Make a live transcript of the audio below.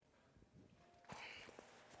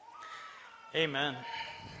Amen.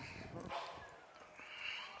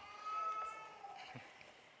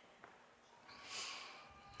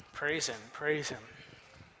 Praise him, praise him.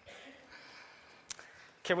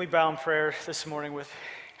 Can we bow in prayer this morning with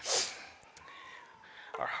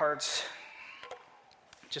our hearts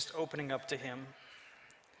just opening up to him?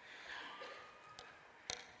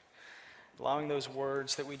 Allowing those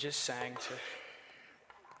words that we just sang to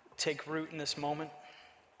take root in this moment.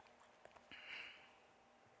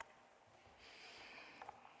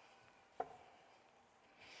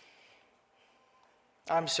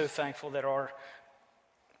 I'm so thankful that our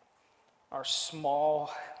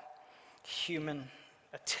small human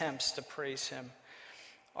attempts to praise him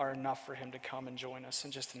are enough for him to come and join us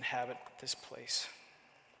and just inhabit this place.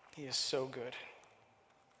 He is so good.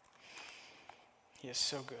 He is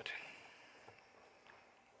so good.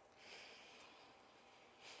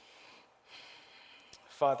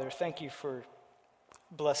 Father, thank you for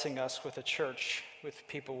blessing us with a church, with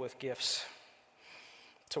people with gifts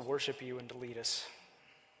to worship you and to lead us.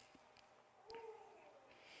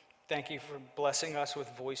 Thank you for blessing us with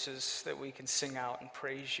voices that we can sing out and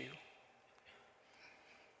praise you.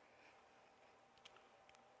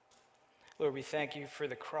 Lord, we thank you for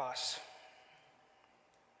the cross.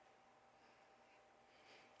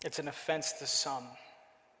 It's an offense to some,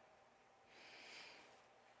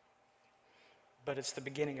 but it's the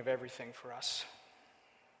beginning of everything for us.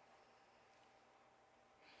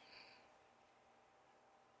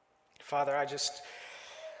 Father,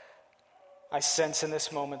 I sense in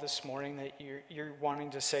this moment this morning that you're wanting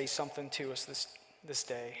to say something to us this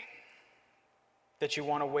day, that you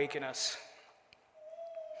want to awaken us.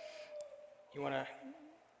 You want to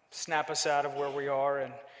snap us out of where we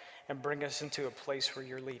are and bring us into a place where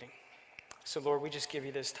you're leading. So Lord, we just give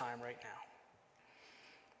you this time right now.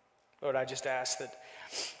 Lord, I just ask that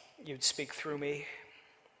you'd speak through me.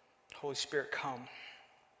 Holy Spirit, come.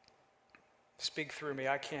 Speak through me.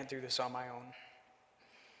 I can't do this on my own.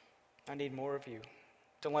 I need more of you.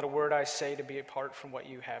 Don't let a word I say to be apart from what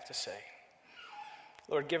you have to say.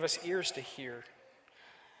 Lord, give us ears to hear.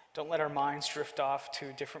 Don't let our minds drift off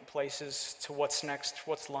to different places, to what's next,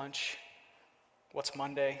 what's lunch, what's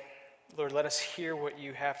Monday. Lord, let us hear what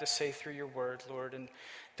you have to say through your word, Lord, and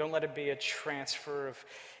don't let it be a transfer of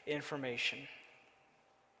information.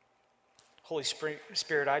 Holy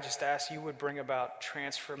Spirit, I just ask you would bring about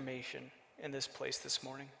transformation in this place this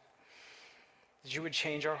morning. That you would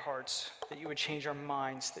change our hearts, that you would change our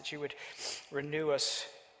minds, that you would renew us,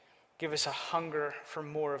 give us a hunger for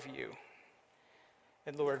more of you.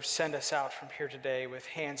 And Lord, send us out from here today with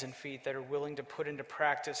hands and feet that are willing to put into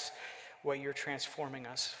practice what you're transforming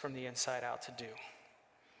us from the inside out to do,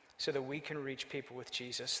 so that we can reach people with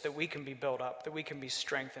Jesus, that we can be built up, that we can be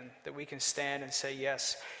strengthened, that we can stand and say,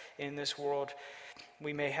 yes, in this world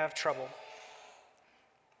we may have trouble,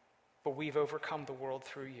 but we've overcome the world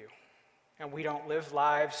through you. And we don't live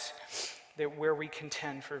lives where we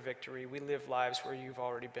contend for victory. We live lives where you've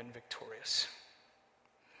already been victorious.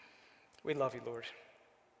 We love you, Lord.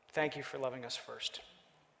 Thank you for loving us first.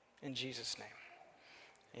 In Jesus' name,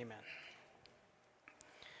 amen.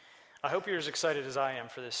 I hope you're as excited as I am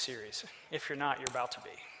for this series. If you're not, you're about to be.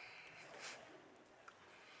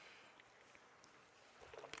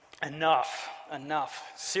 Enough.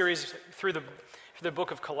 Series through the book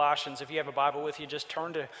of Colossians. If you have a Bible with you, just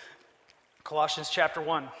turn to Colossians chapter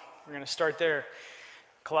 1. We're going to start there.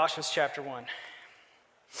 Colossians chapter 1.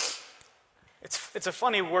 It's a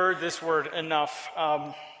funny word, this word, enough.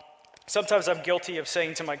 Sometimes I'm guilty of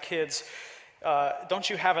saying to my kids, don't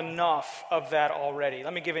you have enough of that already?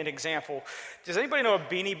 Let me give you an example. Does anybody know what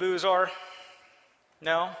Beanie Boos are?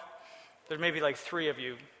 No? There's maybe like 3 of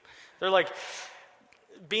you. They're like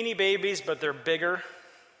Beanie Babies, but they're bigger.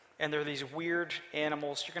 And they're these weird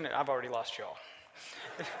animals. I've already lost y'all.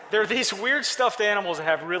 They're these weird stuffed animals that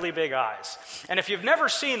have really big eyes. And if you've never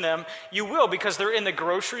seen them, you will, because they're in the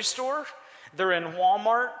grocery store. They're in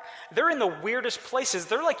Walmart. They're in the weirdest places.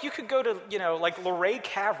 They're like, you could go to, like Luray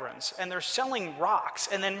Caverns, and they're selling rocks.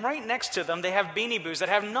 And then right next to them, they have Beanie Boos that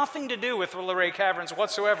have nothing to do with Luray Caverns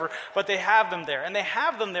whatsoever, but they have them there. And they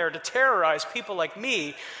have them there to terrorize people like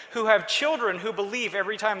me who have children who believe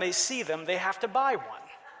every time they see them, they have to buy one.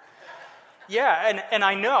 Yeah, and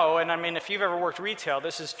I know, and I mean, if you've ever worked retail,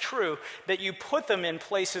 this is true, that you put them in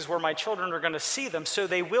places where my children are going to see them, so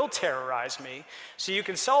they will terrorize me. So you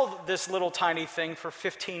can sell this little tiny thing for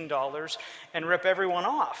 $15 and rip everyone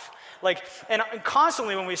off. And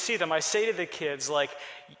constantly when we see them, I say to the kids,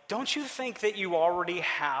 don't you think that you already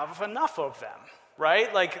have enough of them?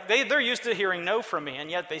 right? Like they're used to hearing no from me, and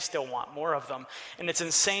yet they still want more of them. And it's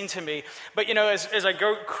insane to me. But as I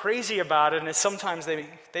go crazy about it, and sometimes they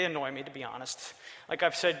annoy me, to be honest. Like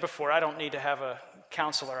I've said before, I don't need to have a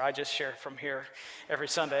counselor. I just share from here every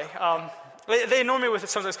Sunday. They annoy me with it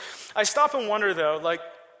sometimes. I stop and wonder though, like,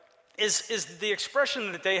 is the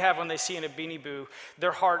expression that they have when they see in a Beanie Boo,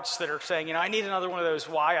 their hearts that are saying, I need another one of those,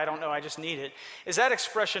 why? I don't know, I just need it. Is that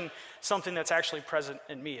expression something that's actually present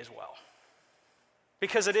in me as well?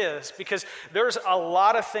 Because it is. Because there's a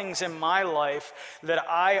lot of things in my life that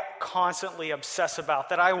I constantly obsess about,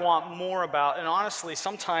 that I want more about. And honestly,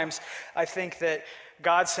 sometimes I think that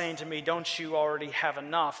God's saying to me, don't you already have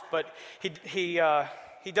enough? But he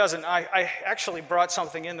doesn't. I actually brought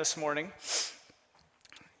something in this morning.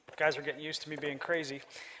 You guys are getting used to me being crazy.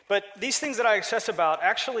 But these things that I obsess about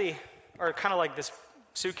actually are kind of like this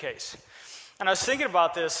suitcase. And I was thinking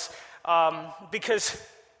about this because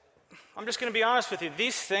I'm just going to be honest with you.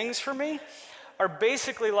 These things for me are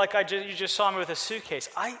basically like you just saw me with a suitcase.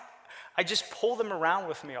 I just pull them around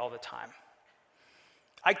with me all the time.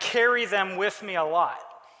 I carry them with me a lot.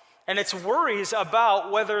 And it's worries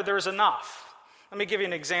about whether there's enough. Let me give you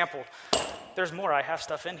an example. There's more. I have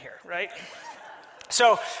stuff in here, right?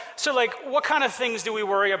 So like, what kind of things do we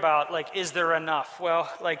worry about? Like, is there enough?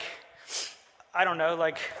 Well, like, I don't know.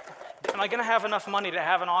 Like, am I going to have enough money to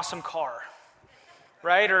have an awesome car?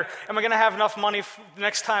 Right? Or am I going to have enough money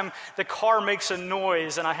next time the car makes a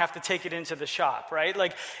noise and I have to take it into the shop, right?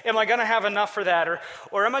 Like, am I going to have enough for that?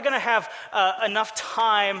 Or am I going to have enough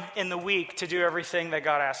time in the week to do everything that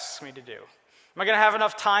God asks me to do? Am I going to have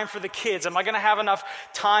enough time for the kids? Am I going to have enough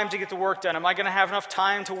time to get the work done? Am I going to have enough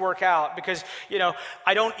time to work out? Because,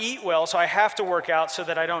 I don't eat well, so I have to work out so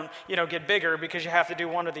that I don't, get bigger, because you have to do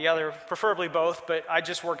one or the other, preferably both, but I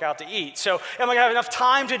just work out to eat. So am I going to have enough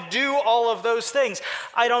time to do all of those things?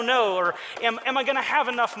 I don't know. Or am I going to have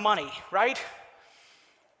enough money, right?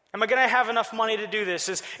 Am I going to have enough money to do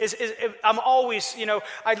this? I'm always,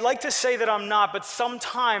 I'd like to say that I'm not, but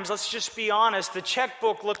sometimes, let's just be honest, the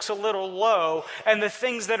checkbook looks a little low and the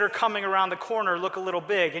things that are coming around the corner look a little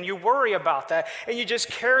big, and you worry about that and you just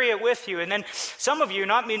carry it with you. And then some of you,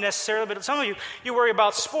 not me necessarily, but some of you worry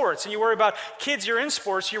about sports, and you worry about kids, you're in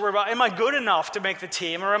sports, you worry about, am I good enough to make the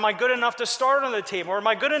team? Or am I good enough to start on the team? Or am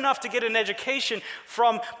I good enough to get an education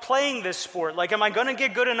from playing this sport? Like, am I going to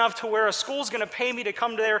get good enough to where a school's going to pay me to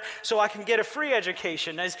come there so I can get a free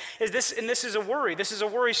education? This is a worry. This is a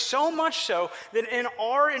worry so much so that in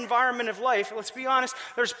our environment of life, let's be honest,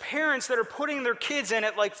 there's parents that are putting their kids in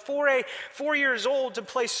at like 4 years old to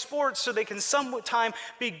play sports so they can sometime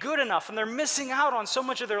be good enough. And they're missing out on so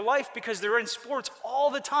much of their life because they're in sports all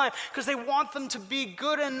the time because they want them to be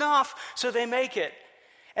good enough so they make it.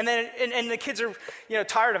 And then and the kids are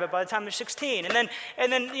tired of it by the time they're 16. And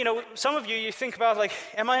then some of you think about, like,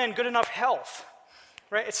 am I in good enough health?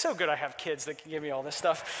 Right? It's so good I have kids that can give me all this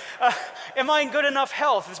stuff. Am I in good enough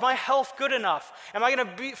health? Is my health good enough? Am I going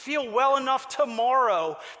to feel well enough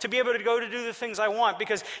tomorrow to be able to go to do the things I want?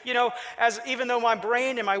 Because, even though my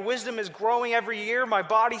brain and my wisdom is growing every year, my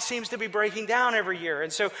body seems to be breaking down every year.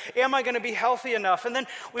 And so am I going to be healthy enough? And then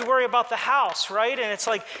we worry about the house, right? And it's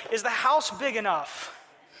like, is the house big enough?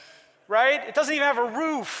 Right? It doesn't even have a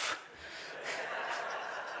roof.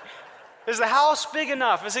 Is the house big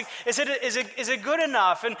enough? Is it good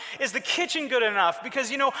enough? And is the kitchen good enough?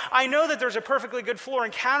 Because, I know that there's a perfectly good floor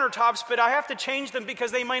and countertops, but I have to change them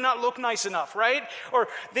because they might not look nice enough, right? Or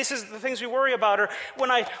this is the things we worry about. Or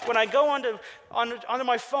when I go onto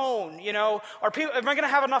my phone, am I going to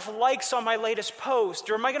have enough likes on my latest post?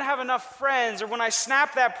 Or am I going to have enough friends? Or when I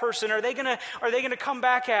snap that person, are they going to come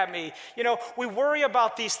back at me? We worry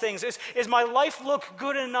about these things. Is my life look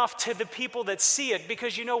good enough to the people that see it?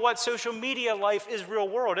 Because you know what? Social media life is real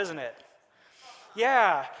world, isn't it?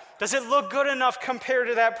 Yeah. Does it look good enough compared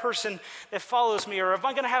to that person that follows me? Or am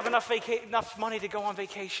I going to have enough money to go on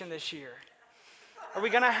vacation this year? Are we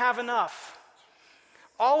going to have enough?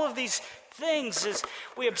 All of these things, is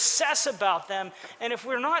we obsess about them, and if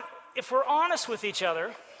we're honest with each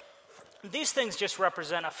other, these things just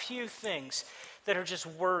represent a few things that are just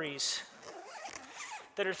worries,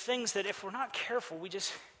 that are things that if we're not careful, we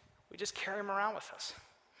just carry them around with us.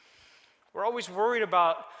 We're always worried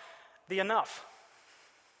about the enough.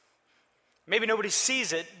 Maybe nobody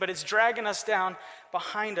sees it, but it's dragging us down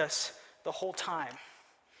behind us the whole time.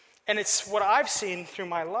 And it's what I've seen through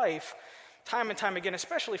my life, time and time again,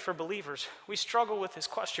 especially for believers. We struggle with this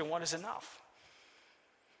question, what is enough?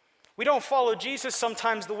 We don't follow Jesus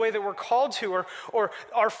sometimes the way that we're called to, or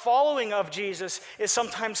our following of Jesus is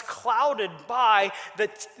sometimes clouded by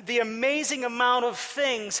the amazing amount of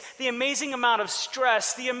things, the amazing amount of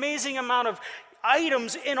stress, the amazing amount of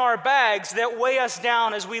items in our bags that weigh us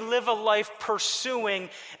down as we live a life pursuing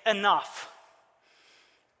enough.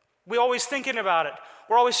 We're always thinking about it.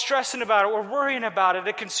 We're always stressing about it. We're worrying about it.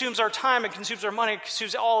 It consumes our time. It consumes our money. It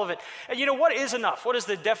consumes all of it. And you know, what is enough? What is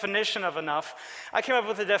the definition of enough? I came up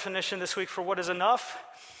with a definition this week for what is enough.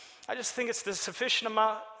 I just think it's the sufficient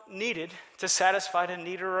amount needed to satisfy a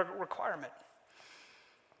need or a requirement.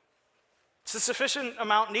 It's the sufficient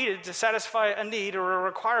amount needed to satisfy a need or a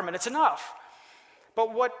requirement. It's enough.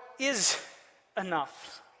 But what is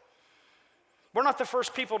enough? We're not the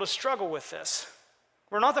first people to struggle with this.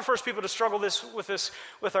 We're not the first people to struggle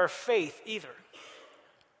with our faith either.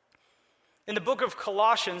 In the book of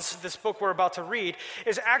Colossians, this book we're about to read,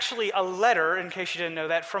 is actually a letter, in case you didn't know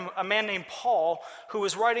that, from a man named Paul, who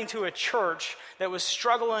was writing to a church that was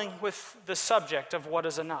struggling with the subject of what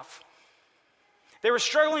is enough. They were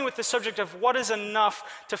struggling with the subject of what is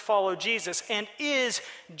enough to follow Jesus, and is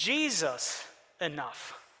Jesus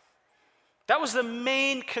enough? That was the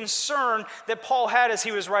main concern that Paul had as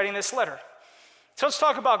he was writing this letter. So let's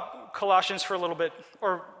talk about Colossians for a little bit,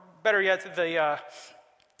 or better yet, the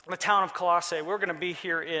town of Colossae. We're going to be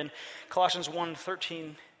here in Colossians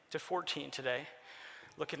 1:13 to 14 today.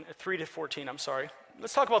 Looking at 3 to 14, I'm sorry.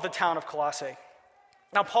 Let's talk about the town of Colossae.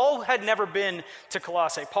 Now, Paul had never been to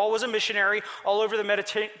Colossae. Paul was a missionary all over the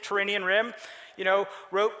Mediterranean rim,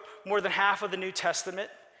 wrote more than half of the New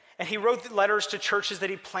Testament. And he wrote letters to churches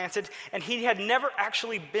that he planted, and he had never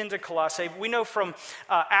actually been to Colossae. We know from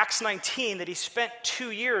Acts 19 that he spent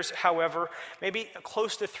 2 years, however, maybe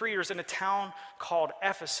close to 3 years, in a town called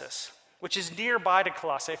Ephesus, which is nearby to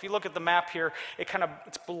Colossae. If you look at the map here,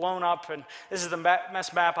 it's blown up, and this is the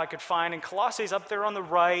best map I could find. And Colossae is up there on the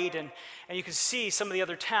right, and you can see some of the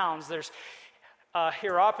other towns. There's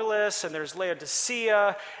Hierapolis, and there's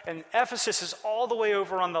Laodicea, and Ephesus is all the way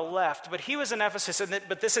over on the left. But he was in Ephesus,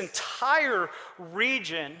 but this entire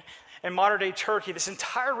region in modern-day Turkey, this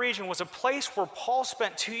entire region was a place where Paul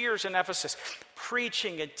spent 2 years in Ephesus,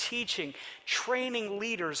 preaching and teaching, training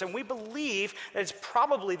leaders. And we believe that it's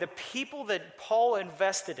probably the people that Paul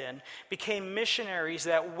invested in became missionaries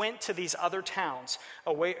that went to these other towns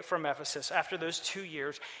away from Ephesus after those 2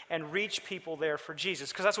 years and reached people there for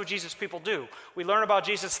Jesus. Because that's what Jesus people do. We learn about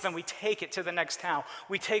Jesus, then we take it to the next town.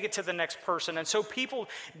 We take it to the next person. And so people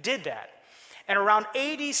did that. And around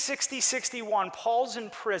AD 60, 61, Paul's in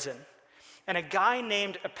prison, and a guy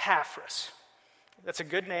named Epaphras. That's a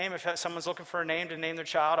good name if someone's looking for a name to name their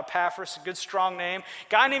child. Epaphras, a good strong name.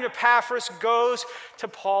 Guy named Epaphras goes to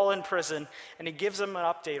Paul in prison, and he gives him an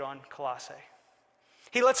update on Colossae.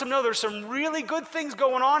 He lets him know there's some really good things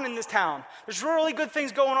going on in this town. There's really good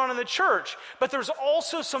things going on in the church, but there's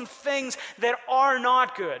also some things that are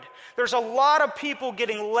not good. There's a lot of people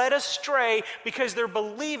getting led astray because they're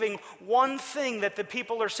believing one thing that the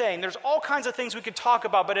people are saying. There's all kinds of things we could talk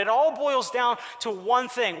about, but it all boils down to one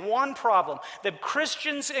thing, one problem. The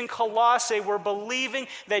Christians in Colossae were believing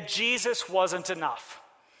that Jesus wasn't enough,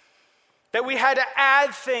 that we had to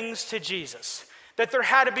add things to Jesus, that there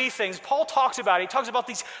had to be things. Paul talks about it. He talks about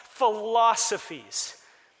these philosophies.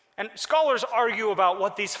 And scholars argue about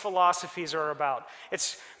what these philosophies are about.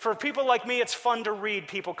 For people like me, it's fun to read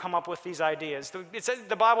people come up with these ideas.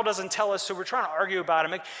 The Bible doesn't tell us, so we're trying to argue about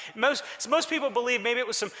them. Most people believe maybe it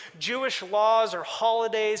was some Jewish laws or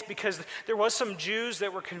holidays, because there was some Jews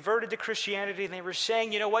that were converted to Christianity, and they were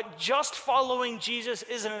saying, you know what, just following Jesus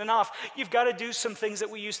isn't enough. You've got to do some things that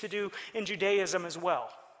we used to do in Judaism as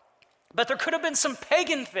well. But there could have been some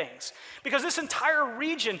pagan things, because this entire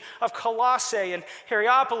region of Colossae and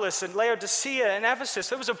Hierapolis and Laodicea and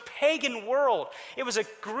Ephesus, it was a pagan world. It was a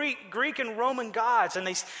Greek and Roman gods, and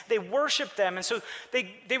they worshiped them. And so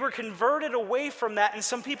they were converted away from that, and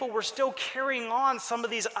some people were still carrying on some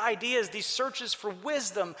of these ideas, these searches for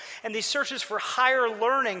wisdom and these searches for higher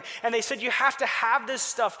learning. And they said, you have to have this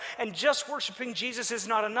stuff, and just worshiping Jesus is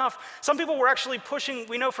not enough. Some people were actually pushing,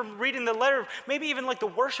 we know from reading the letter, maybe even like the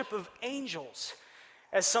worship of angels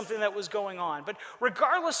as something that was going on. But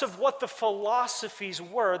regardless of what the philosophies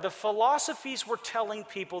were telling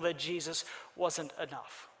people that Jesus wasn't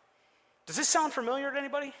enough. Does this sound familiar to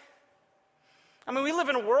anybody? I mean, we live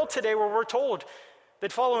in a world today where we're told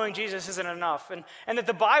that following Jesus isn't enough, and that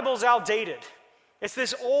the Bible's outdated. It's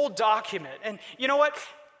this old document. And you know what?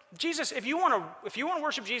 Jesus, if you want to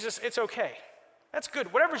worship Jesus, it's okay. That's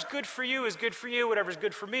good. Whatever's good for you is good for you. Whatever's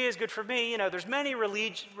good for me is good for me. There's many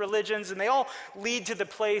religions, and they all lead to the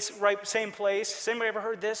same place. Has anybody ever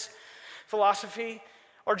heard this philosophy?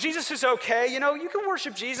 Or Jesus is okay, you can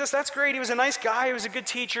worship Jesus, that's great, he was a nice guy, he was a good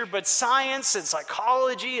teacher, but science and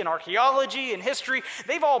psychology and archaeology and history,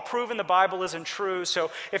 they've all proven the Bible isn't true.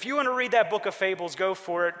 So if you want to read that book of fables, go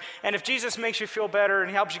for it. And if Jesus makes you feel better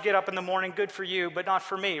and he helps you get up in the morning, good for you, but not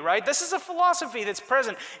for me, right? This is a philosophy that's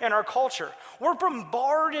present in our culture. We're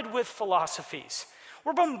bombarded with philosophies.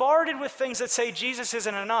 We're bombarded with things that say Jesus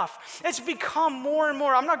isn't enough. It's become more and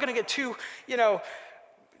more, I'm not going to get too,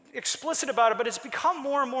 explicit about it, but it's become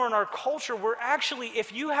more and more in our culture where actually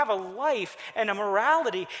if you have a life and a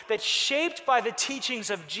morality that's shaped by the teachings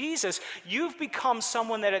of Jesus, you've become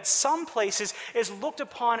someone that at some places is looked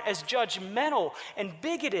upon as judgmental and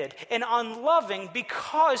bigoted and unloving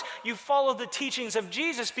because you follow the teachings of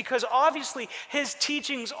Jesus, because obviously his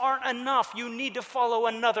teachings aren't enough. You need to follow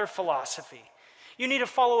another philosophy. You need to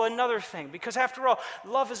follow another thing, because after all,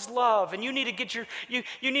 love is love, and you need to you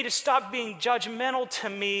need to stop being judgmental to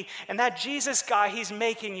me, and that Jesus guy, he's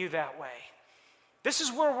making you that way. This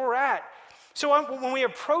is where we're at. So when we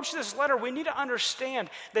approach this letter, we need to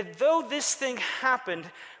understand that though this thing happened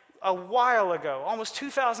a while ago, almost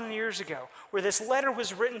 2,000 years ago, where this letter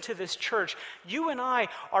was written to this church, you and I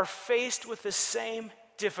are faced with the same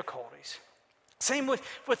difficulties. Same with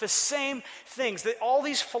the same things, that all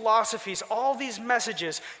these philosophies, all these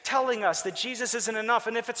messages telling us that Jesus isn't enough.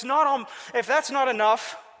 And if that's not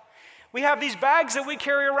enough, we have these bags that we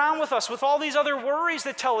carry around with us with all these other worries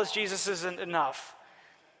that tell us Jesus isn't enough.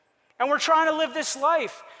 And we're trying to live this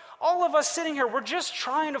life. All of us sitting here, we're just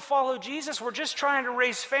trying to follow Jesus. We're just trying to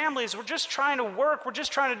raise families. We're just trying to work. We're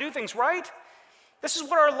just trying to do things, right? This is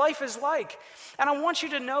what our life is like. And I want you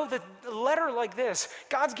to know that a letter like this,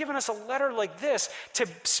 God's given us a letter like this to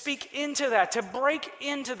speak into that, to break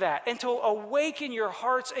into that, and to awaken your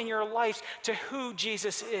hearts and your lives to who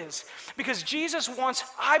Jesus is. Because Jesus wants,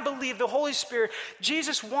 I believe, the Holy Spirit,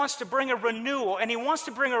 Jesus wants to bring a renewal, and he wants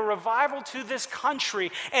to bring a revival to this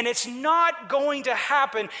country. And it's not going to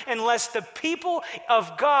happen unless the people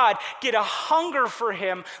of God get a hunger for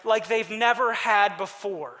him like they've never had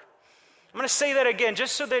before. I'm going to say that again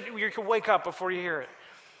just so that you can wake up before you hear it,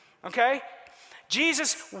 okay?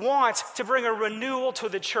 Jesus wants to bring a renewal to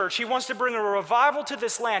the church. He wants to bring a revival to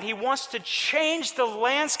this land. He wants to change the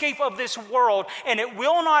landscape of this world, and it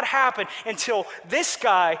will not happen until this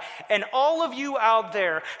guy and all of you out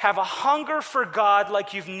there have a hunger for God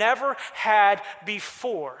like you've never had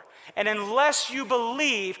before. And unless you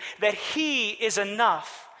believe that he is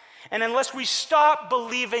enough, and unless we stop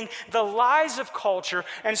believing the lies of culture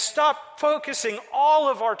and stop focusing all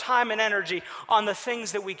of our time and energy on the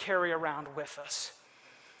things that we carry around with us.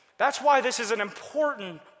 That's why this is an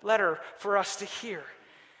important letter for us to hear.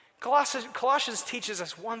 Colossians teaches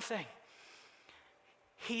us one thing.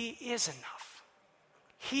 He is enough.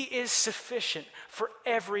 He is sufficient for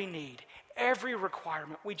every need, every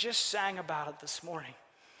requirement. We just sang about it this morning.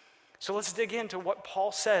 So let's dig into what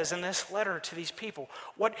Paul says in this letter to these people,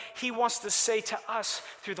 what he wants to say to us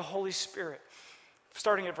through the Holy Spirit,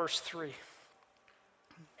 starting at verse 3.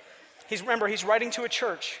 He's writing to a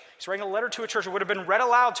church. He's writing a letter to a church. It would have been read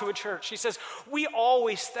aloud to a church. He says, we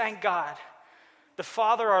always thank God, the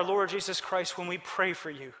Father, our Lord Jesus Christ, when we pray for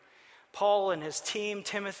you. Paul and his team,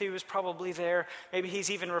 Timothy was probably there. Maybe he's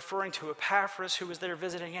even referring to Epaphras, who was there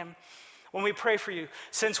visiting him. When we pray for you,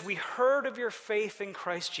 since we heard of your faith in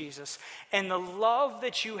Christ Jesus and the love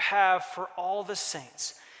that you have for all the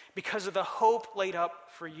saints because of the hope laid up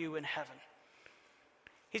for you in heaven.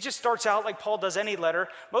 He just starts out like Paul does any letter.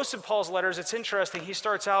 Most of Paul's letters, it's interesting, he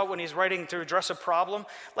starts out when he's writing to address a problem,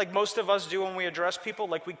 like most of us do when we address people,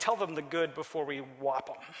 like we tell them the good before we whop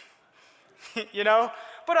them,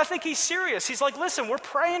 But I think he's serious. He's like, listen, we're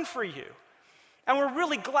praying for you. And we're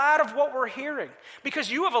really glad of what we're hearing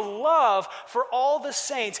because you have a love for all the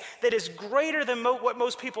saints that is greater than what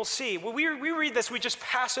most people see. When we read this, we just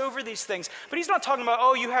pass over these things. But he's not talking about,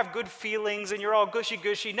 oh, you have good feelings and you're all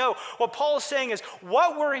gushy-gushy. No, what Paul is saying is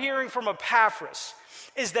what we're hearing from Epaphras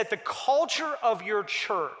is that the culture of your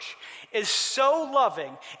church is so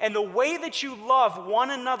loving, and the way that you love one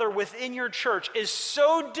another within your church is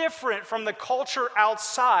so different from the culture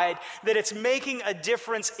outside that it's making a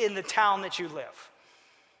difference in the town that you live.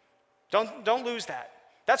 Don't lose that.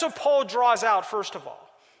 That's what Paul draws out, first of all,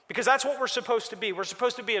 because that's what we're supposed to be. We're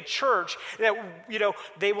supposed to be a church that,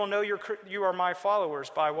 they will know you are my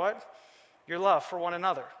followers by what? Your love for one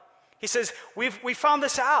another. He says, we found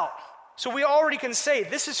this out. So we already can say,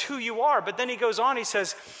 this is who you are. But then he goes on, he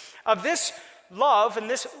says, of this love, and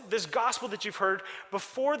this gospel that you've heard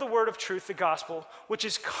before the word of truth, the gospel, which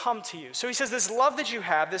has come to you. So he says this love that you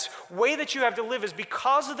have, this way that you have to live is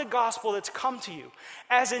because of the gospel that's come to you,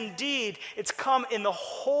 as indeed it's come in the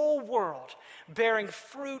whole world, bearing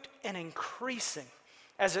fruit and increasing,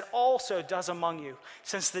 as it also does among you,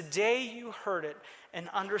 since the day you heard it and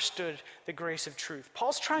understood the grace of truth.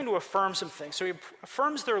 Paul's trying to affirm some things. So he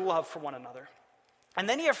affirms their love for one another. And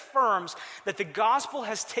then he affirms that the gospel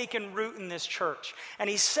has taken root in this church. And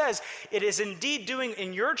he says it is indeed doing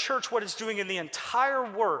in your church what it's doing in the entire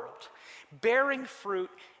world, bearing fruit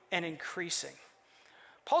and increasing.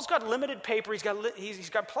 Paul's got limited paper. He's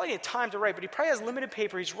got plenty of time to write, but he probably has limited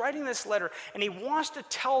paper. He's writing this letter, and he wants to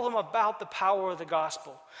tell them about the power of the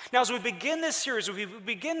gospel. Now, as we begin this series, we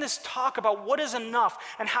begin this talk about what is enough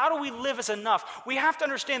and how do we live as enough, we have to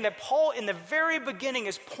understand that Paul, in the very beginning,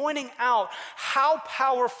 is pointing out how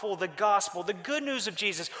powerful the gospel, the good news of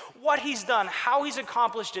Jesus, what he's done, how he's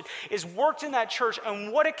accomplished it, is worked in that church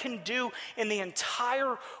and what it can do in the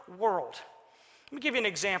entire world. Let me give you an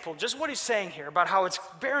example, just what he's saying here about how it's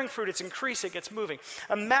bearing fruit, it's increasing, it's moving.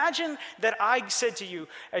 Imagine that I said to you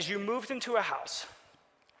as you moved into a house,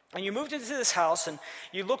 and you moved into this house and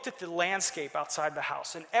you looked at the landscape outside the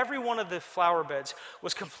house, and every one of the flower beds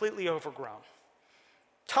was completely overgrown.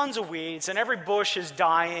 Tons of weeds, and every bush is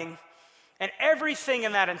dying, and everything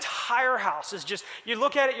in that entire house is just, you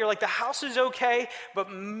look at it, you're like, the house is okay,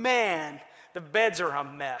 but man, the beds are a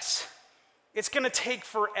mess. It's going to take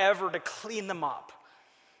forever to clean them up,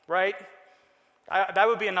 right? That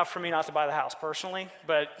would be enough for me not to buy the house personally,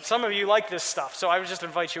 but some of you like this stuff, so I would just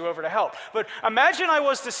invite you over to help. But imagine I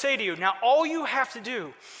was to say to you, now all you have to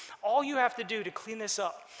do to clean this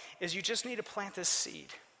up is you just need to plant this seed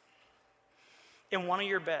in one of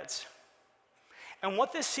your beds. And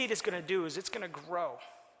what this seed is going to do is it's going to grow,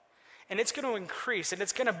 and it's going to increase, and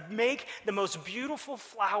it's going to make the most beautiful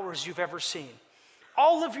flowers you've ever seen.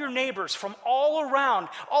 All of your neighbors from all around,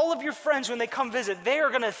 all of your friends when they come visit, they are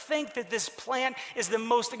going to think that this plant is the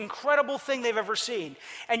most incredible thing they've ever seen.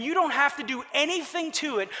 And you don't have to do anything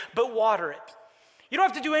to it but water it. You don't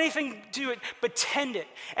have to do anything to it but tend it.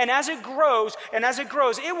 And as it grows,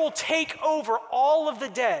 it will take over all of the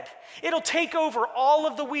dead. It'll take over all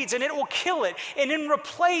of the weeds, and it will kill it. And in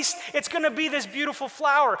replace, it's going to be this beautiful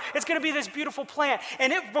flower. It's going to be this beautiful plant.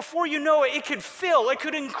 And before you know it, it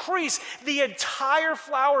could increase the entire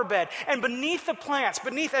flower bed. And beneath the plants,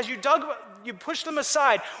 as you push them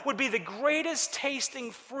aside, would be the greatest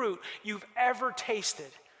tasting fruit you've ever tasted.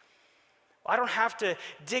 I don't have to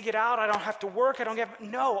dig it out. I don't have to work.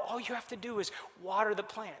 All you have to do is water the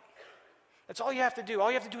plant. That's all you have to do. All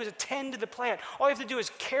you have to do is attend to the plant. All you have to do is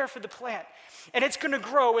care for the plant. And it's going to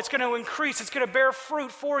grow. It's going to increase. It's going to bear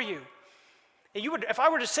fruit for you. And if I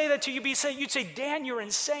were to say that to you, you'd say, Dan, you're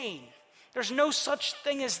insane. There's no such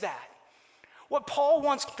thing as that. What Paul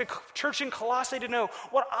wants the church in Colossae to know,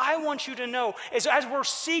 what I want you to know, is as we're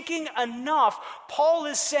seeking enough, Paul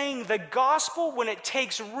is saying the gospel, when it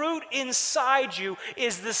takes root inside you,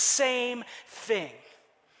 is the same thing.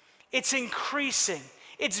 It's increasing.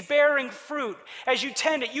 It's bearing fruit. As you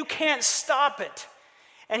tend it, you can't stop it.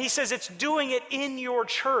 And he says it's doing it in your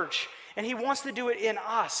church. And he wants to do it in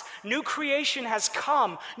us. New creation has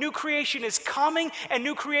come. New creation is coming, and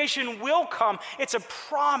new creation will come. It's a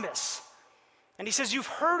promise. And he says, you've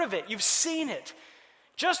heard of it, you've seen it.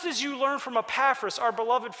 Just as you learned from Epaphras, our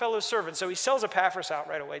beloved fellow servant. So he sells Epaphras out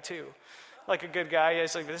right away too. Like a good guy,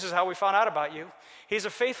 he's like, this is how we found out about you. He's a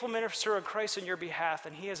faithful minister of Christ in your behalf,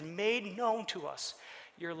 and he has made known to us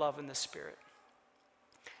your love in the Spirit.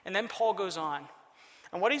 And then Paul goes on.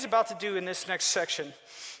 And what he's about to do in this next section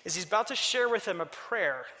is he's about to share with them a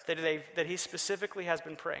prayer that he specifically has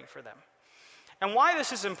been praying for them. And why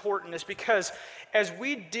this is important is because as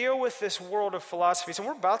we deal with this world of philosophies, and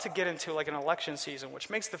we're about to get into like an election season, which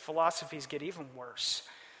makes the philosophies get even worse.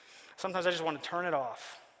 Sometimes I just want to turn it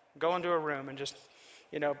off, go into a room and just,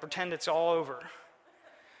 pretend it's all over.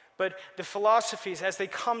 But the philosophies, as they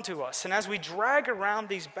come to us, and as we drag around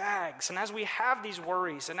these bags, and as we have these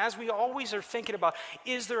worries, and as we always are thinking about,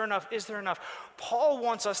 is there enough? Paul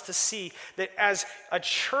wants us to see that as a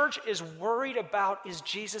church is worried about, is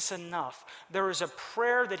Jesus enough? There is a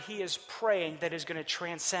prayer that he is praying that is going to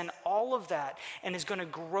transcend all of that and is going to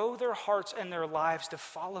grow their hearts and their lives to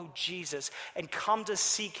follow Jesus and come to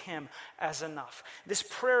seek him as enough. This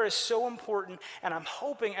prayer is so important, and I'm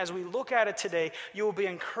hoping as we look at it today, you will be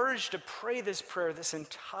encouraged to pray this prayer this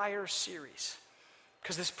entire series,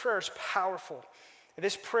 because this prayer is powerful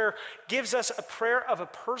This prayer gives us a prayer of a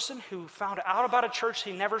person who found out about a church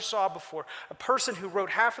he never saw before, a person who wrote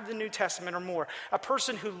half of the New Testament or more, a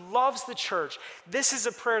person who loves the church. This is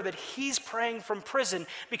a prayer that he's praying from prison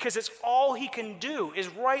because it's all he can do is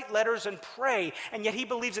write letters and pray, and yet he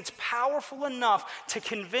believes it's powerful enough to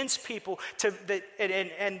convince people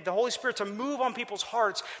and the Holy Spirit to move on people's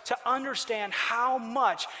hearts to understand how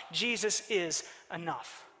much Jesus is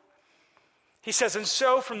enough. He says, and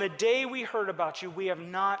so from the day we heard about you, we have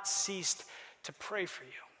not ceased to pray for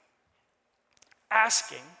you,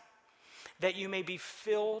 asking that you may be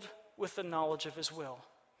filled with the knowledge of his will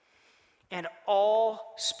and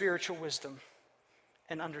all spiritual wisdom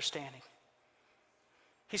and understanding.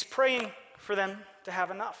 He's praying for them to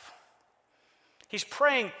have enough. He's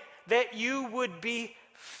praying that you would be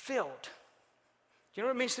filled. Do you know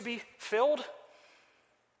what it means to be filled?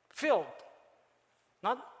 Filled.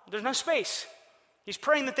 There's no space. He's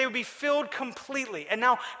praying that they would be filled completely. And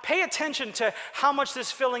now pay attention to how much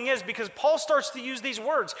this filling is, because Paul starts to use these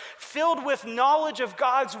words. Filled with knowledge of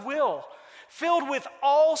God's will. Filled with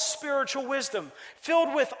all spiritual wisdom.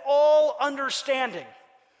 Filled with all understanding.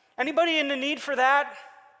 Anybody in the need for that?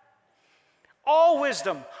 All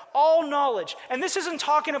wisdom, all knowledge. And this isn't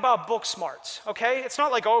talking about book smarts, okay? It's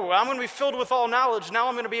not like, oh, I'm going to be filled with all knowledge. Now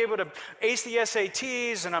I'm going to be able to ace the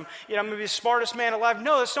SATs and I'm going to be the smartest man alive.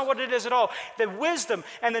 No, that's not what it is at all. The wisdom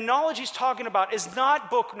and the knowledge he's talking about is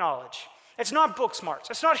not book knowledge. It's not book smarts.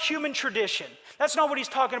 It's not human tradition. That's not what he's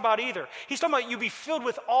talking about either. He's talking about you be filled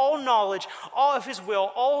with all knowledge, all of his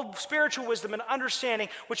will, all spiritual wisdom and understanding,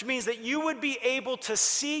 which means that you would be able to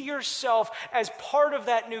see yourself as part of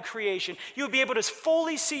that new creation. You would be able to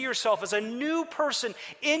fully see yourself as a new person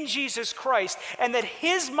in Jesus Christ, and that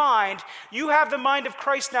his mind, you have the mind of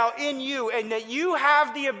Christ now in you, and that you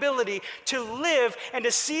have the ability to live and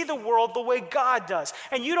to see the world the way God does.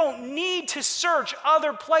 And you don't need to search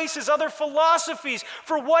other places, other philosophies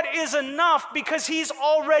for what is enough, because he's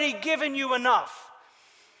already given you enough.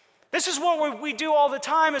 This is what we do all the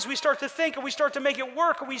time as we start to think and we start to make it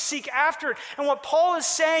work and we seek after it. And what Paul is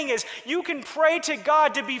saying is you can pray to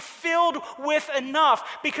God to be filled with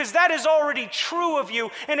enough, because that is already true of you.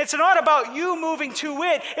 And it's not about you moving to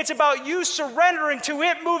it. It's about you surrendering to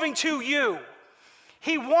it moving to you.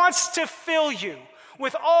 He wants to fill you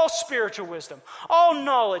with all spiritual wisdom, all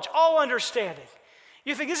knowledge, all understanding.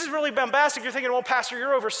 You think this is really bombastic. You're thinking, well, Pastor,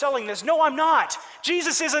 you're overselling this. No, I'm not.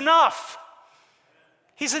 Jesus is enough.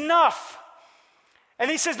 He's enough. And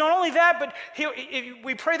he says, not only that, but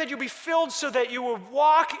we pray that you'll be filled so that you will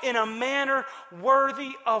walk in a manner worthy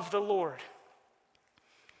of the Lord.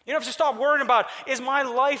 You don't have to stop worrying about, is my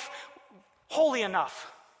life holy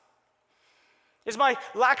enough? Is my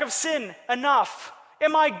lack of sin enough?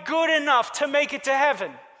 Am I good enough to make it to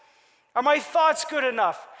heaven? Are my thoughts good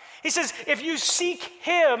enough? He says, if you seek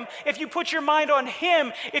him, if you put your mind on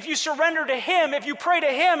him, if you surrender to him, if you pray to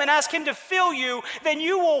him and ask him to fill you, then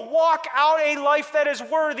you will walk out a life that is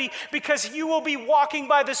worthy, because you will be walking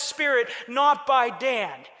by the Spirit, not by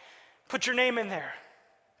Dan. Put your name in there.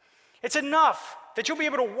 It's enough that you'll be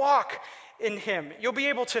able to walk in him. You'll be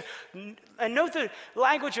able to, and note the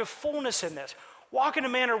language of fullness in this. Walk in a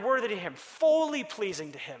manner worthy to him, fully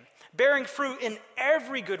pleasing to him, bearing fruit in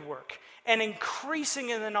every good work, and increasing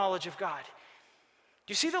in the knowledge of God.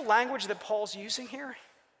 Do you see the language that Paul's using here?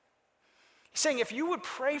 He's saying if you would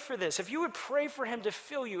pray for this, if you would pray for him to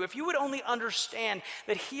fill you, if you would only understand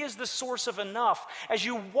that he is the source of enough, as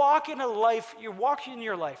you walk in a life, you walk in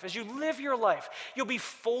your life, as you live your life, you'll be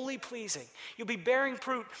fully pleasing. You'll be bearing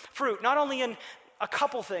fruit, not only in a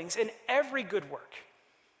couple things, in every good work.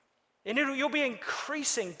 And you'll be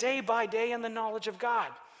increasing day by day in the knowledge of God.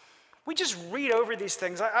 We just read over these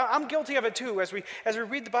things. I'm guilty of it too. As we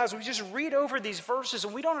read the Bible, we just read over these verses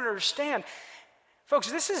and we don't understand.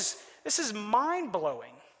 Folks, this is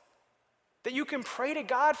mind-blowing that you can pray to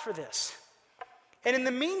God for this. And in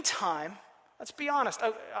the meantime, let's be honest.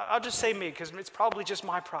 I'll just say me, because it's probably just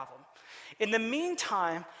my problem. In the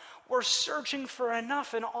meantime, we're searching for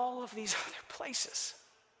enough in all of these other places.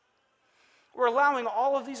 We're allowing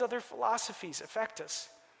all of these other philosophies affect us.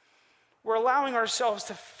 We're allowing ourselves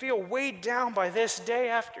to feel weighed down by this day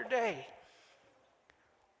after day.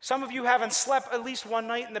 Some of you haven't slept at least one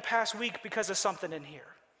night in the past week because of something in here.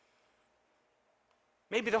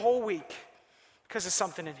 Maybe the whole week because of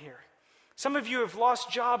something in here. Some of you have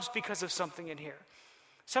lost jobs because of something in here.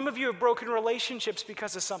 Some of you have broken relationships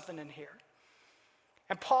because of something in here.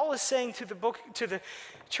 And Paul is saying to the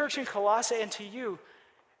church in Colossae and to you,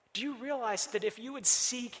 do you realize that if you would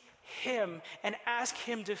seek him and ask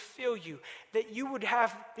him to fill you, that you would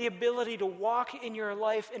have the ability to walk in your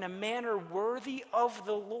life in a manner worthy of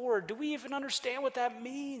the Lord. Do we even understand what that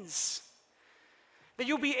means? That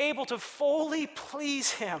you'll be able to fully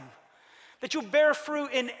please him, that you'll bear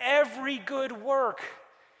fruit in every good work,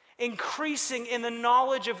 increasing in the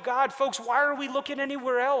knowledge of God. Folks, why are we looking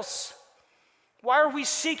anywhere else? Why are we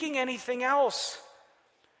seeking anything else?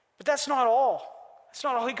 But that's not all. That's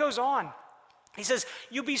not all. He goes on. He says,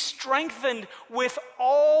 you'll be strengthened with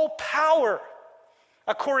all power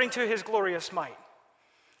according to his glorious might.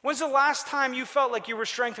 When's the last time you felt like you were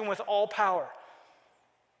strengthened with all power?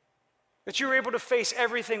 That you were able to face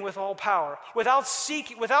everything with all power, without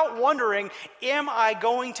wondering, am I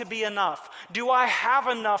going to be enough? Do I have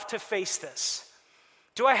enough to face this?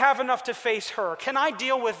 Do I have enough to face her? Can I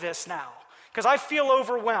deal with this now? Because I feel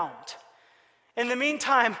overwhelmed. In the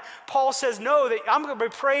meantime, Paul says, no, that I'm going to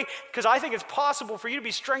pray because I think it's possible for you to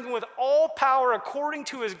be strengthened with all power according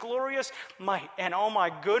to his glorious might. And oh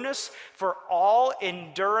my goodness, for all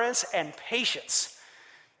endurance and patience.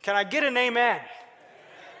 Can I get an amen?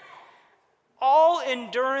 All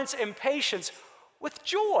endurance and patience with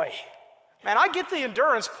joy. Man, I get the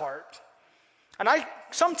endurance part, and I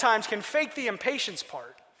sometimes can fake the impatience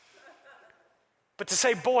part. But to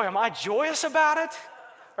say, boy, am I joyous about it?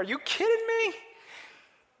 Are you kidding me?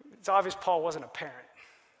 It's obvious Paul wasn't a parent.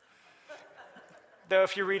 Though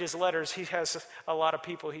if you read his letters, he has a lot of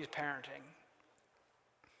people he's parenting.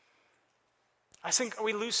 I think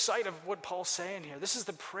we lose sight of what Paul's saying here. This is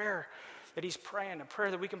the prayer that he's praying, a prayer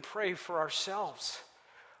that we can pray for ourselves.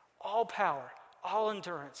 All power, all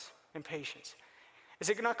endurance, and patience. Is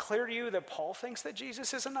it not clear to you that Paul thinks that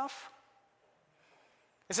Jesus is enough?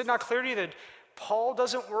 Is it not clear to you that Paul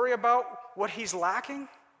doesn't worry about what he's lacking?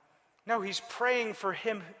 No, he's praying for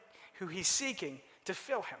him who he's seeking to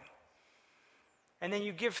fill him. And then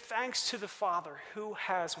you give thanks to the Father who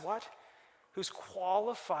has what? Who's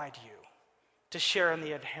qualified you to share in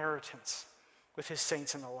the inheritance with his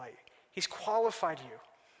saints in the light. He's qualified you.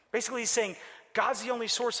 Basically, he's saying God's the only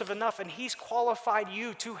source of enough, and he's qualified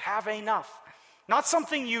you to have enough. Not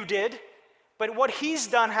something you did, but what he's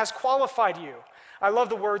done has qualified you. I love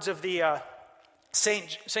the words of the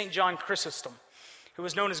St. John Chrysostom, who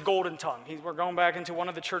was known as Golden Tongue. We're going back into one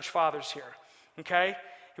of the church fathers here, okay?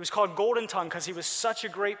 He was called Golden Tongue because he was such a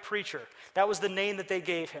great preacher. That was the name that they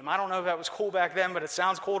gave him. I don't know if that was cool back then, but it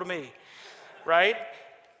sounds cool to me, right?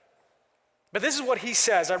 But this is what he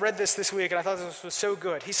says. I read this week, and I thought this was so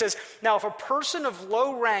good. He says, now if a person of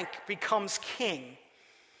low rank becomes king,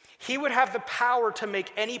 he would have the power to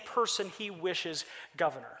make any person he wishes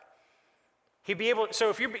governor. He'd be able, so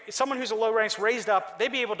if you're someone who's a low rank's raised up,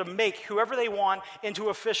 they'd be able to make whoever they want into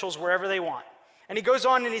officials wherever they want. And he goes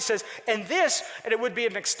on and he says, and it would be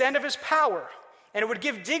an extent of his power, and it would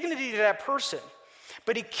give dignity to that person,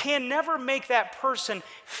 but he can never make that person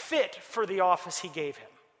fit for the office he gave him.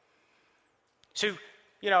 So,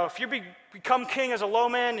 if you become king as a low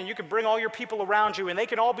man, and you can bring all your people around you, and they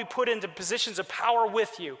can all be put into positions of power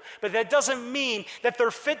with you, but that doesn't mean that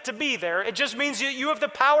they're fit to be there. It just means you have the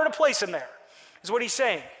power to place them there, is what he's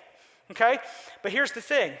saying, okay? But here's the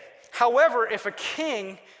thing. However, if a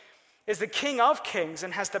king is the king of kings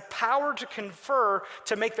and has the power to confer,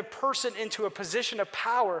 to make the person into a position of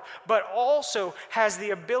power, but also has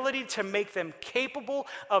the ability to make them capable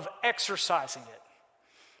of exercising it,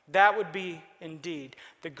 that would be indeed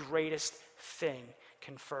the greatest thing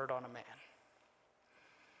conferred on a man.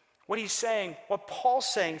 What Paul's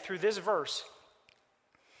saying through this verse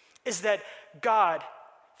is that God,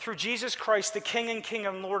 through Jesus Christ, the King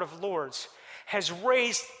and Lord of Lords, has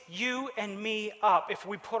raised you and me up if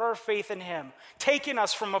we put our faith in him, taking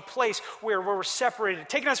us from a place where we're separated,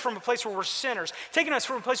 taking us from a place where we're sinners, taking us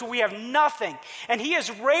from a place where we have nothing, and he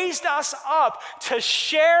has raised us up to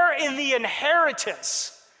share in the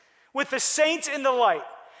inheritance with the saints in the light,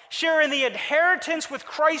 share in the inheritance with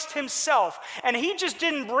Christ himself. And he just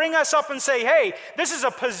didn't bring us up and say, hey, this is a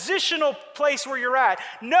positional place where you're at.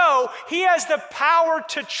 No, he has the power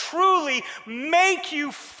to truly make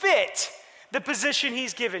you fit the position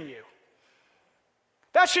he's given you.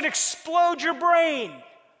 That should explode your brain.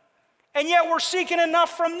 And yet we're seeking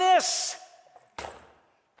enough from this.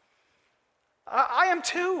 I am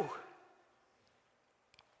too.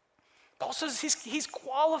 Paul says he's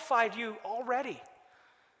qualified you already.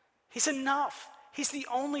 He's enough. He's the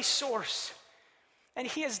only source. And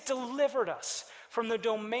he has delivered us from the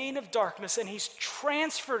domain of darkness, and he's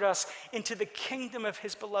transferred us into the kingdom of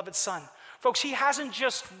his beloved Son. Folks, he hasn't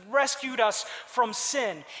just rescued us from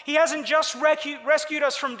sin. He hasn't just rescued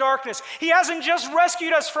us from darkness. He hasn't just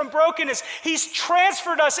rescued us from brokenness. He's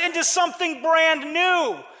transferred us into something brand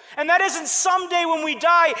new. And that isn't someday when we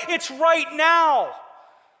die, it's right now.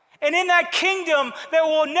 And in that kingdom that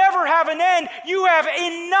will never have an end, you have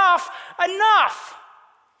enough.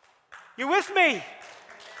 You with me?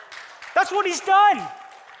 That's what he's done.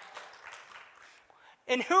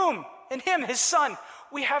 In whom? In him, his son,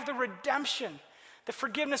 we have the redemption, the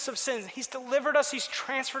forgiveness of sins. He's delivered us, he's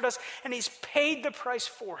transferred us, and he's paid the price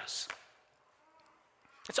for us.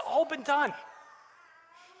 It's all been done.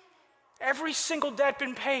 Every single debt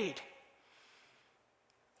been paid.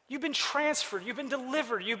 You've been transferred, you've been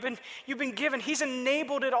delivered, you've been given. He's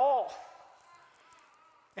enabled it all.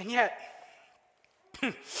 And yet,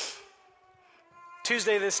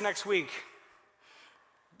 Tuesday this next week,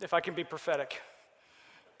 if I can be prophetic,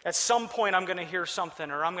 at some point I'm going to hear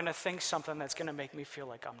something or I'm going to think something that's going to make me feel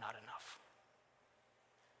like I'm not enough.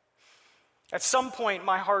 At some point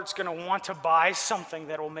my heart's going to want to buy something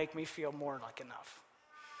that will make me feel more like enough.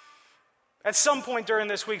 At some point during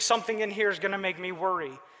this week, something in here is going to make me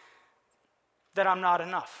worry that I'm not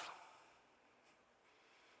enough.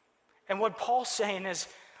 And what Paul's saying is,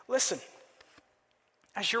 listen,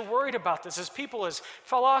 as you're worried about this, as people, as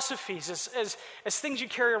philosophies, as things you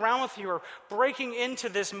carry around with you are breaking into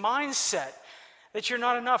this mindset that you're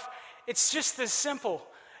not enough, it's just this simple.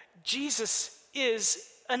 Jesus is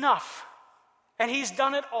enough, and he's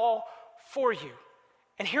done it all for you.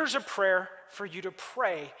 And here's a prayer for you to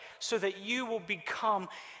pray so that you will become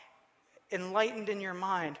enlightened in your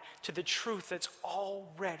mind to the truth that's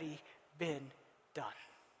already been done.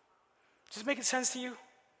 Does it make sense to you?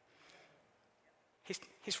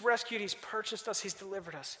 He's rescued, he's purchased us, he's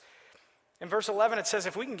delivered us. In verse 11 it says,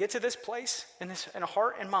 if we can get to this place in a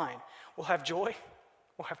heart and mind, we'll have joy,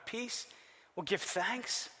 we'll have peace, we'll give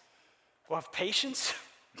thanks, we'll have patience,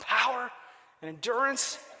 power, and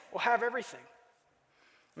endurance, we'll have everything.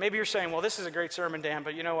 Maybe you're saying, well, this is a great sermon, Dan,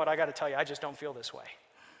 but you know what, I got to tell you, I just don't feel this way.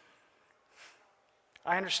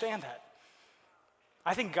 I understand that.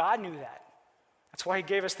 I think God knew that. That's why he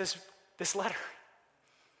gave us this letter.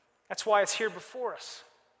 That's why it's here before us.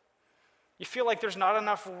 You feel like there's not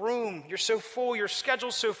enough room. You're so full, your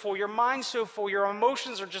schedule's so full, your mind's so full, your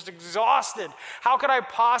emotions are just exhausted. How could I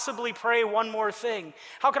possibly pray one more thing?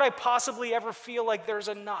 How could I possibly ever feel like there's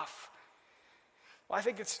enough? Well, I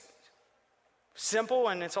think it's simple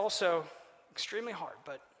and it's also extremely hard,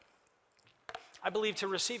 but I believe to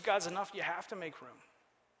receive God's enough, you have to make room.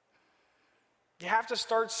 You have to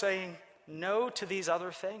start saying no to these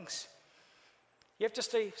other things. You have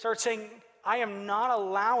to start saying, I am not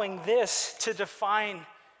allowing this to define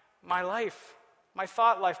my life, my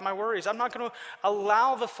thought life, my worries. I'm not going to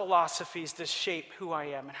allow the philosophies to shape who I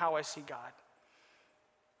am and how I see God.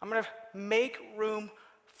 I'm going to make room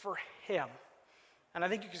for him. And I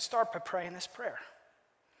think you can start by praying this prayer.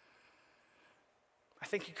 I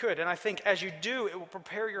think you could. And I think as you do, it will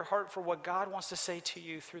prepare your heart for what God wants to say to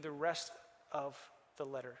you through the rest of the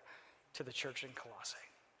letter to the church in Colossae.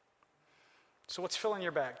 So what's filling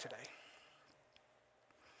your bag today?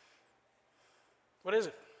 What is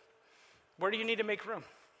it? Where do you need to make room?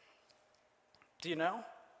 Do you know?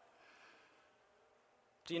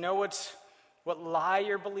 Do you know what lie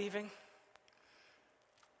you're believing?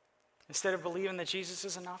 Instead of believing that Jesus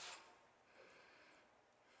is enough?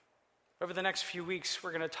 Over the next few weeks,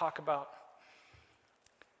 we're going to talk about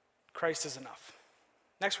Christ is enough.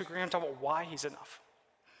 Next week, we're going to talk about why he's enough.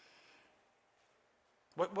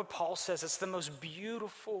 What Paul says, it's the most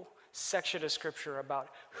beautiful section of Scripture about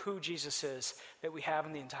who Jesus is that we have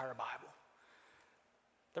in the entire Bible.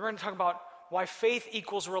 Then we're going to talk about why faith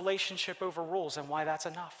equals relationship over rules and why that's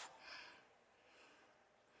enough.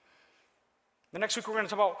 The next week, we're going to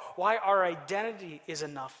talk about why our identity is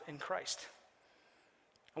enough in Christ.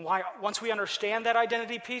 And why, once we understand that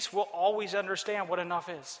identity piece, we'll always understand what enough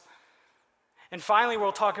is. And finally,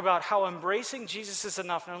 we'll talk about how embracing Jesus is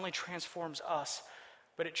enough not only transforms us,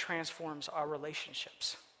 but it transforms our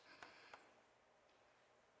relationships.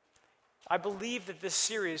 I believe that this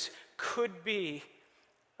series could be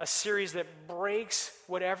a series that breaks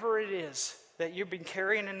whatever it is that you've been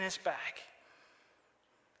carrying in this bag.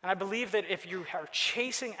 And I believe that if you are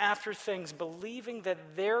chasing after things, believing that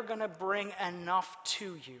they're going to bring enough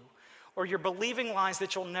to you, or you're believing lies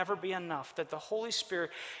that you'll never be enough, that the Holy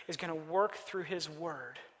Spirit is going to work through his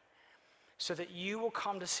word so that you will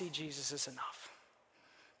come to see Jesus as enough.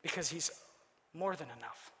 Because he's more than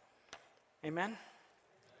enough. Amen?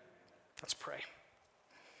 Let's pray.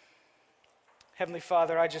 Heavenly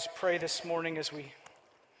Father, I just pray this morning as we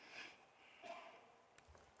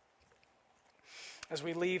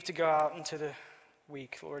leave to go out into the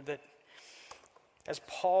week, Lord, that as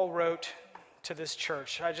Paul wrote to this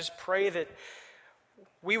church, I just pray that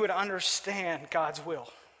we would understand God's will.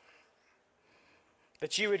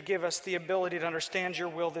 that you would give us the ability to understand your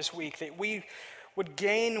will this week, that we would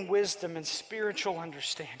gain wisdom and spiritual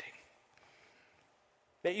understanding,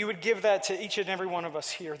 that you would give that to each and every one of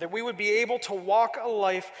us here, that we would be able to walk a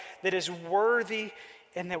life that is worthy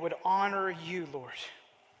and that would honor you, Lord.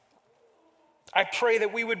 I pray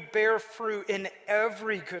that we would bear fruit in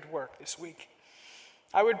every good work this week.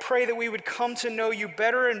 I would pray that we would come to know you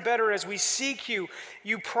better and better as we seek you.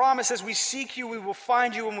 You promise as we seek you, we will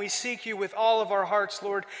find you when we seek you with all of our hearts,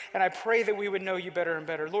 Lord. And I pray that we would know you better and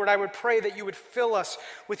better. Lord, I would pray that you would fill us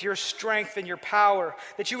with your strength and your power,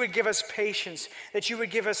 that you would give us patience, that you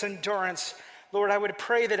would give us endurance. Lord, I would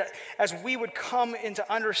pray that as we would come into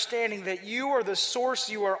understanding that you are the source,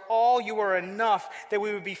 you are all, you are enough, that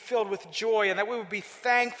we would be filled with joy and that we would be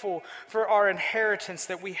thankful for our inheritance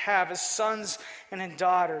that we have as sons and as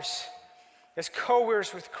daughters, as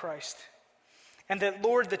co-heirs with Christ. And that,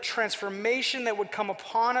 Lord, the transformation that would come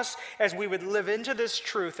upon us as we would live into this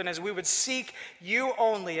truth and as we would seek you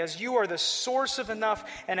only, as you are the source of enough,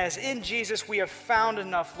 and as in Jesus we have found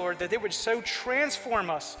enough, Lord, that it would so transform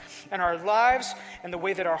us and our lives and the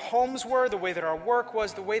way that our homes were, the way that our work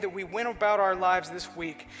was, the way that we went about our lives this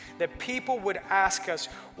week, that people would ask us,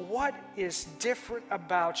 what is different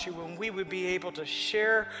about you? And we would be able to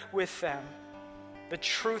share with them the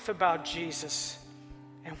truth about Jesus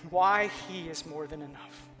and why he is more than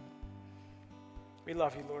enough. We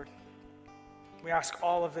love you, Lord. We ask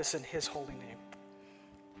all of this in his holy name.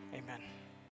 Amen.